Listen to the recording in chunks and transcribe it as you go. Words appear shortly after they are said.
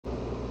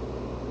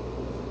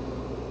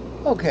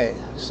Okay,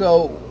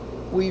 so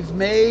we've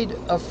made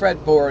a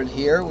fretboard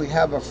here. We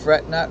have a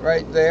fret nut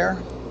right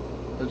there.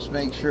 Let's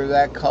make sure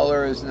that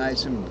color is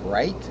nice and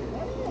bright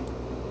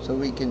so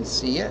we can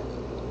see it.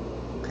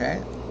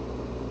 Okay.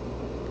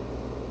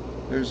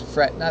 There's a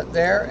fret nut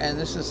there, and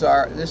this is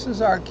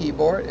our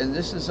keyboard, and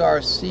this is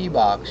our C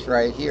box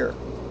right here.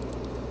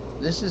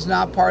 This is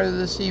not part of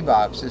the C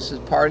box. This is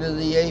part of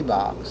the A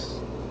box.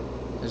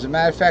 As a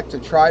matter of fact, the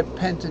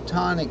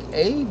tripentatonic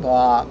A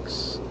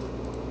box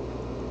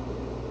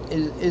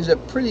is a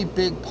pretty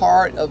big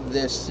part of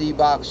this C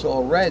box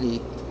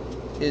already,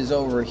 is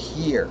over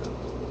here.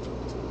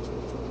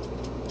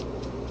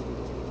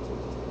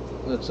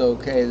 Let's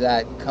okay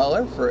that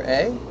color for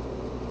A.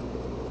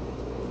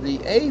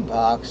 The A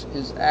box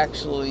is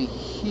actually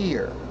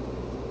here.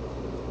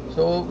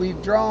 So what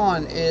we've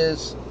drawn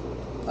is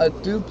a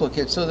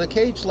duplicate. So the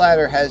cage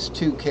ladder has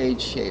two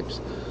cage shapes.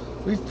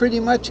 We've pretty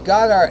much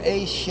got our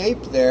A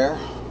shape there.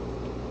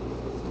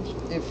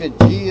 If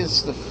G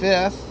is the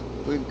fifth,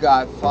 we've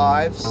got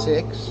 5,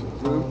 6,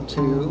 root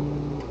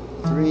 2,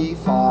 3,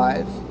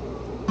 5,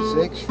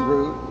 6,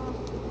 root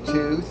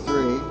 2,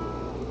 3,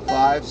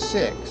 5,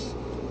 6.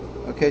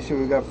 Okay, so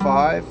we've got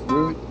 5,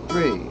 root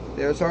 3.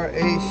 There's our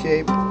A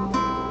shape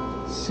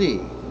C.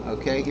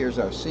 Okay, here's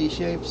our C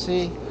shape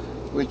C,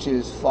 which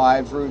is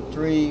 5 root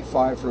 3,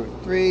 5 root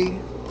 3,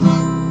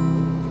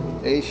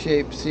 A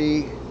shape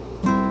C.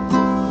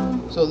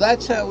 So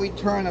that's how we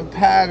turn a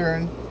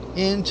pattern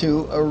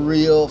into a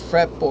real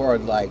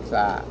fretboard like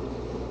that.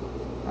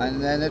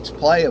 And then it's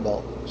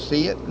playable.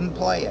 See it and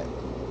play it.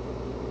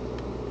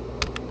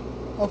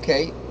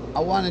 Okay, I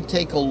want to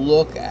take a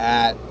look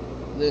at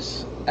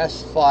this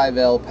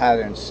S5L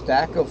pattern,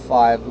 stack of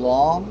 5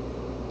 long,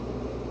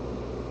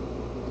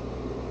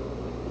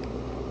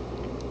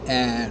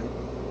 and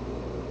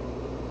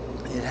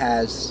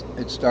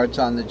it starts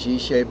on the G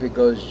shape, it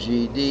goes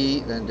G, D,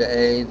 then to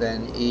A,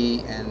 then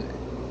E, and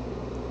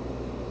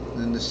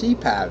then the C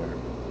pattern.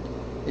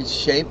 It's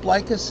shaped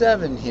like a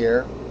 7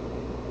 here.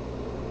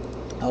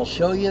 I'll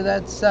show you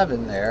that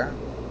 7 there.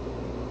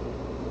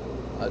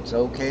 Let's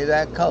okay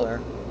that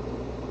color.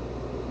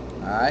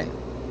 Alright.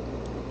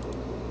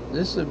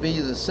 This would be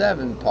the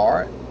 7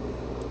 part,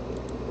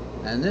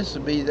 and this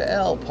would be the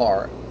L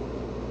part.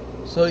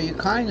 So you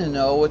kind of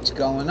know what's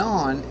going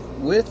on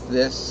with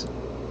this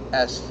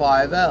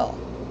S5L.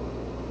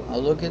 Now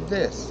look at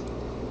this.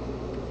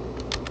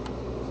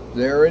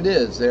 There it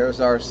is. There's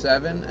our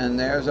 7 and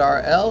there's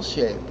our L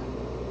shape.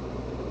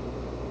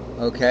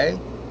 Okay?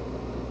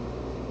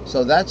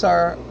 So that's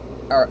our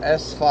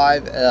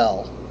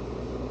S5L.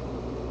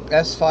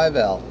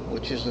 S5L,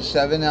 which is a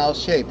 7L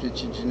shape.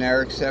 It's a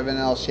generic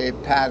 7L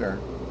shape pattern.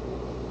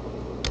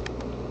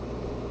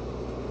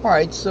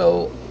 Alright,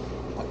 so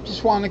I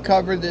just want to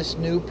cover this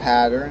new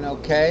pattern,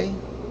 okay?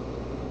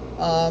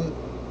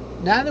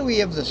 Now that we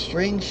have the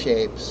string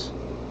shapes,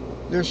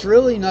 there's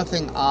really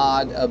nothing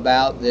odd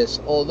about this.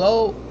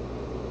 Although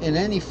in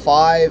any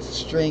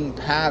 5-string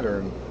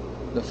pattern,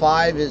 the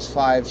 5 is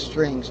 5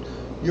 strings,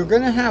 you're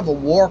going to have a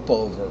warp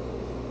over,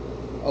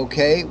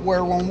 okay?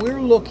 Where when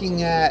we're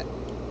looking at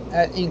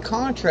in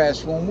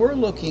contrast, when we're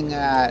looking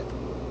at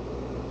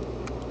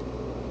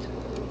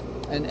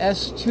an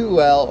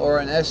S2L or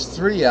an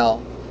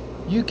S3L,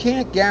 you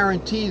can't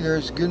guarantee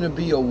there's going to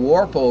be a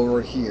warp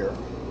over here.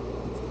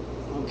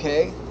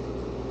 Okay?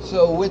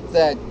 So with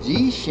that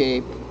D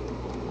shape,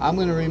 I'm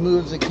going to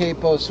remove the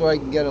capo so I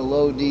can get a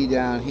low D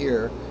down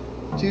here.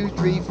 2,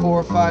 3,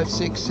 4, 5,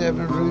 6,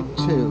 7, root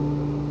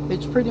 2.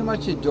 It's pretty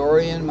much a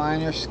Dorian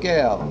minor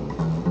scale.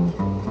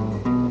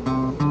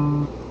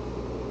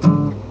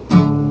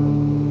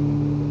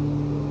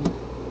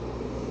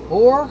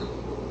 Or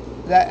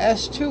that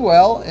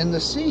S2L in the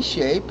C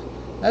shape,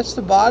 that's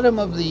the bottom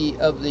of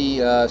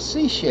the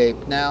C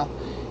shape. Now,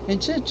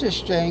 it's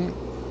interesting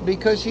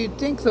because you'd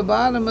think the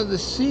bottom of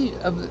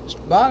the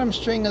bottom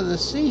string of the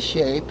C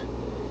shape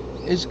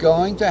is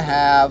going to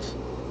have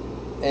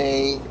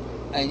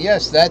and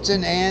yes, that's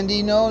an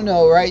Andy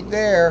no-no right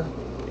there.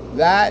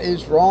 That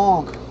is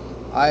wrong.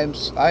 I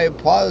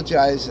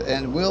apologize,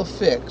 and we'll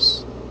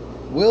fix.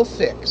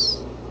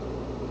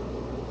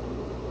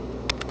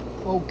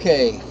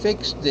 Okay,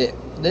 fixed it.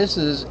 This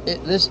is,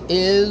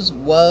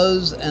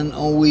 was, and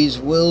always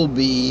will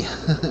be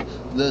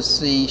the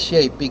C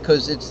shape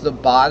because it's the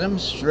bottom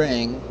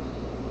string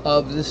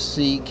of the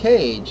C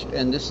cage,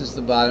 and this is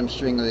the bottom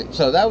string of the.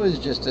 So that was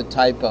just a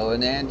typo,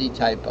 an Andy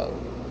typo.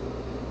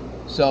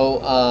 So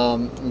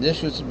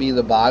this would be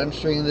the bottom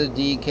string of the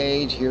D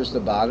cage. Here's the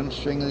bottom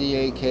string of the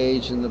A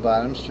cage, and the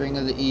bottom string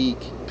of the E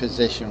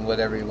position,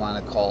 whatever you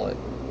want to call it.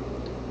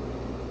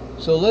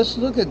 So let's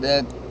look at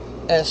that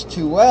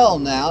S2L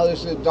now.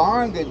 There's a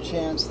darn good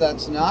chance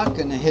that's not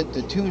going to hit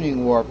the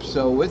tuning warp.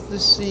 So with the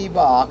C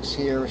box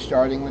here,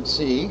 starting with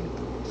C,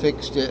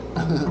 fixed it.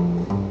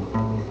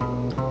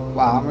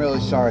 Wow, I'm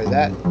really sorry.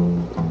 That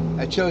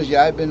shows you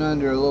I've been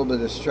under a little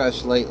bit of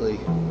stress lately.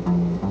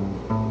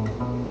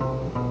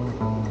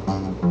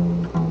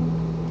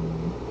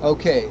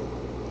 Okay,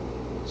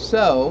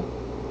 so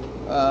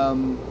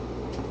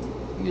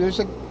there's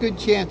a good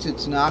chance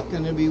it's not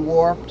going to be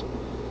warped.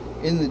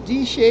 In the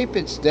D shape,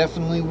 it's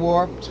definitely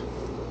warped.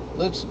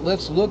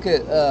 Let's look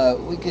at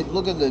we could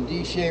look at the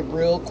D shape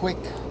real quick.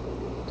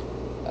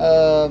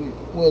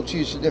 We'll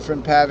choose a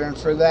different pattern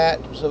for that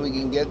so we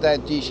can get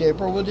that D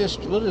shape, or we'll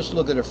just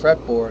look at a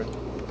fretboard.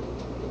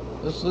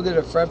 Let's look at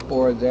a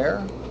fretboard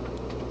there.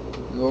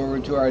 Go over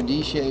to our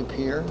D shape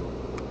here.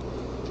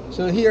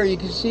 So here you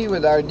can see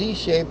with our D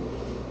shape,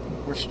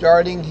 we're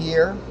starting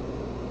here,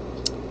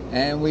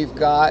 and we've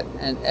got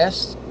an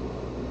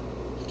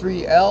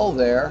S3L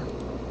there.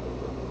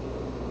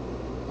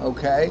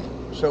 Okay,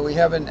 so we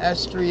have an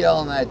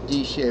S3L in that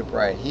D shape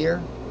right here,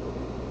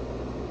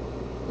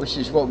 which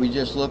is what we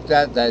just looked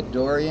at, that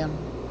Dorian.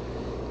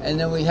 And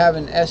then we have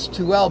an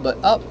S2L, but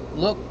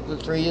look, the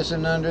 3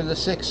 isn't under the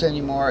 6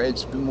 anymore.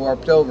 It's been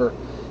warped over.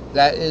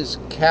 That is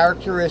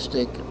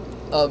characteristic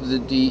of the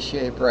D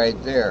shape right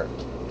there.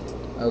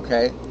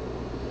 Okay,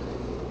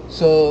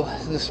 so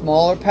the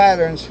smaller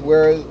patterns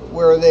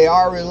where they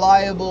are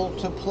reliable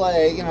to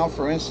play, you know,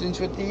 for instance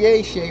with the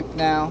A shape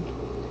now,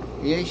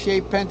 the A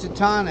shape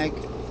pentatonic,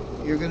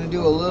 you're going to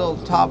do a little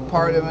top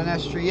part of an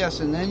S3S,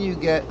 and then you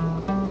get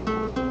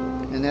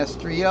an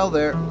S3L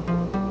there.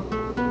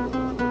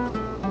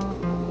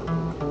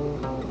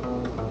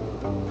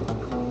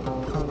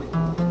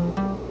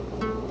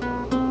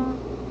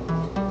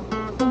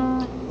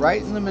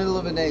 Right in the middle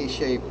of an A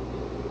shape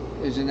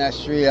is an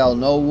S3L,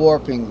 no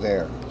warping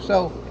there.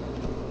 So,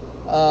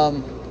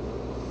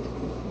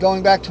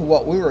 going back to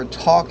what we were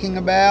talking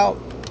about,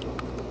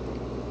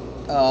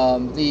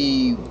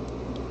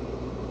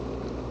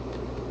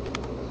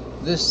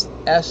 this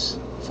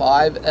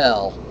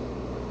S5L,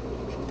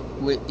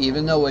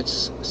 even though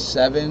it's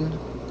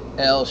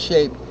 7L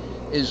shaped,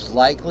 is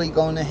likely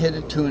going to hit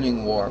a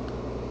tuning warp.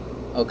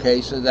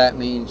 Okay, so that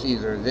means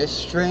either this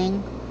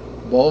string,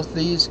 both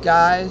these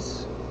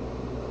guys,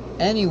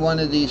 any one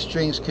of these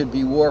strings could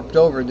be warped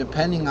over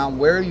depending on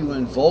where you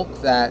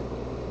invoke that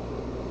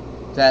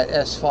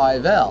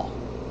S5L.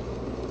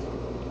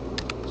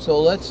 So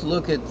let's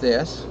look at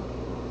this.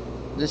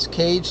 This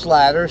cage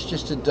ladder is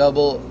just a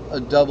double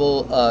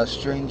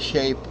string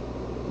shape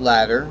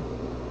ladder.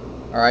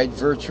 Alright,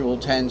 virtual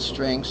 10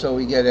 string, so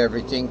we get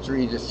everything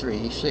 3 to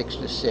 3, 6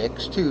 to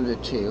 6, 2 to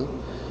 2,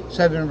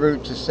 7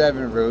 root to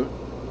 7 root,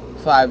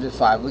 5 to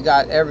 5. We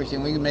got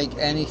everything. We can make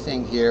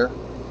anything here,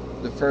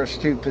 the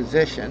first 2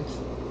 positions.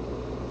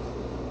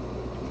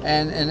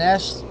 And an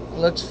S,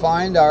 let's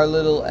find our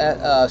little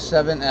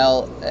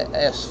 7L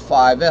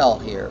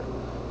S5L here.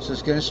 So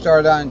it's going to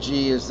start on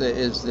G is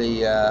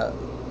the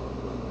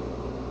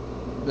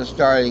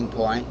starting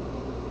point.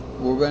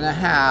 We're going to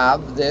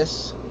have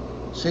this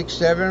 6,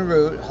 7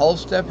 root, whole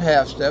step,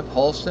 half step,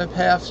 whole step,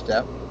 half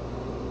step,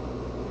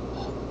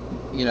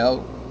 you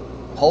know,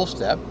 whole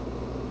step,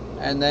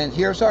 and then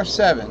here's our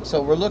 7.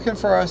 So we're looking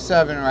for our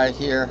 7 right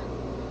here.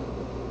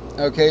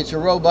 Okay, it's a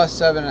robust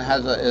 7. It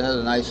has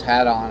a nice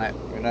hat on it,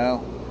 you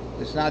know.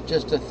 It's not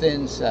just a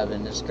thin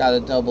 7. It's got a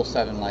double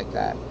 7 like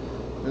that.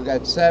 We've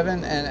got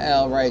 7 and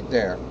L right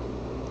there.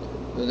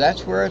 So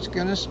that's where it's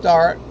going to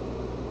start.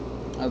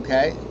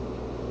 Okay,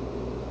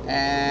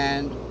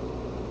 and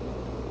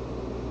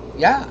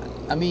yeah,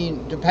 I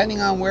mean, depending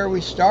on where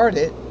we start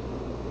it,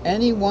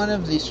 any one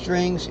of the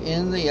strings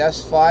in the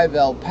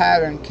S5L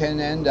pattern can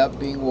end up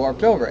being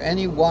warped over.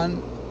 Any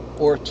one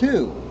or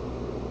two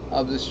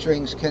of the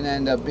strings can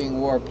end up being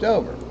warped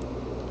over.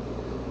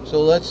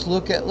 So let's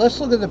look at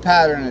the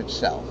pattern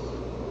itself.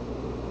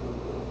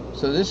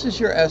 So this is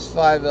your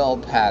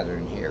S5L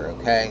pattern here,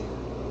 okay?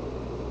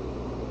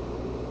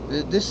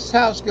 This is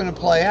how it's going to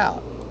play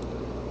out.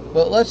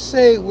 But let's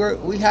say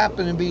we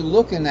happen to be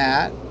looking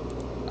at,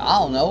 I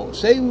don't know,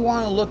 say we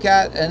want to look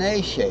at an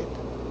A shape.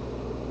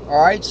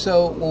 Alright,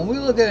 so when we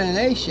look at an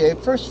A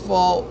shape, first of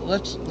all,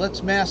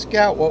 let's mask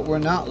out what we're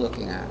not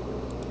looking at.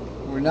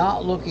 We're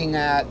not looking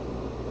at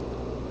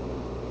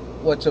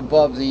what's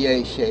above the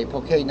A shape.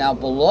 Okay, now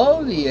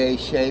below the A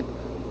shape,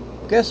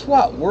 guess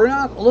what? We're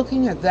not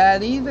looking at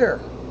that either.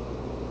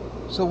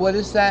 So what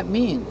does that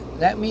mean?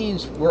 That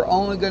means we're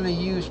only going to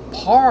use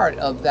part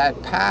of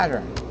that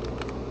pattern.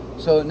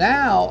 So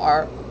now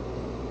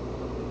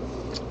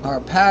our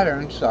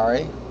pattern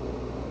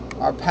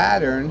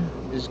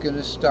is going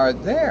to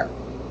start there,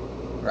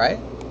 right?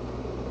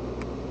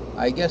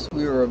 I guess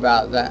we were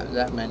about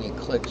that many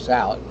clicks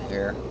out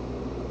here.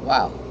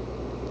 Wow.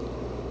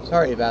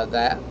 Sorry about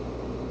that.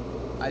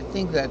 I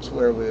think that's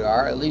where we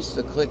are. At least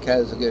the click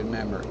has a good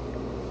memory.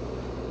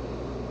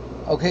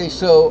 Okay,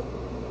 so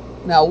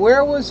now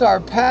where was our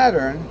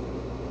pattern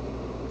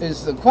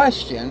is the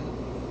question.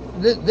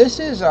 This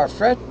is our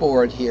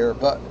fretboard here,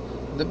 but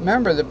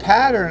remember the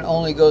pattern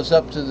only goes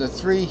up to the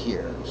 3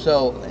 here,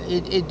 so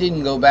it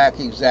didn't go back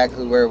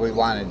exactly where we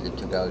wanted it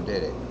to go,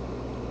 did it?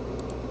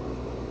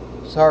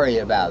 Sorry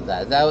about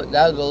that. That was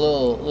a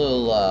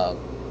little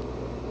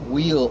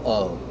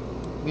wheel-o,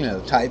 you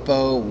know,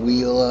 typo,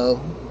 wheel-o,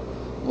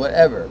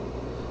 whatever.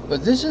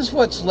 But this is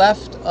what's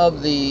left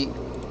of the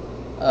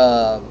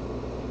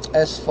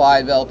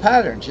S5L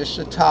pattern, just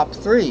the top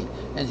 3.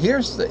 And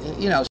here's the, you know,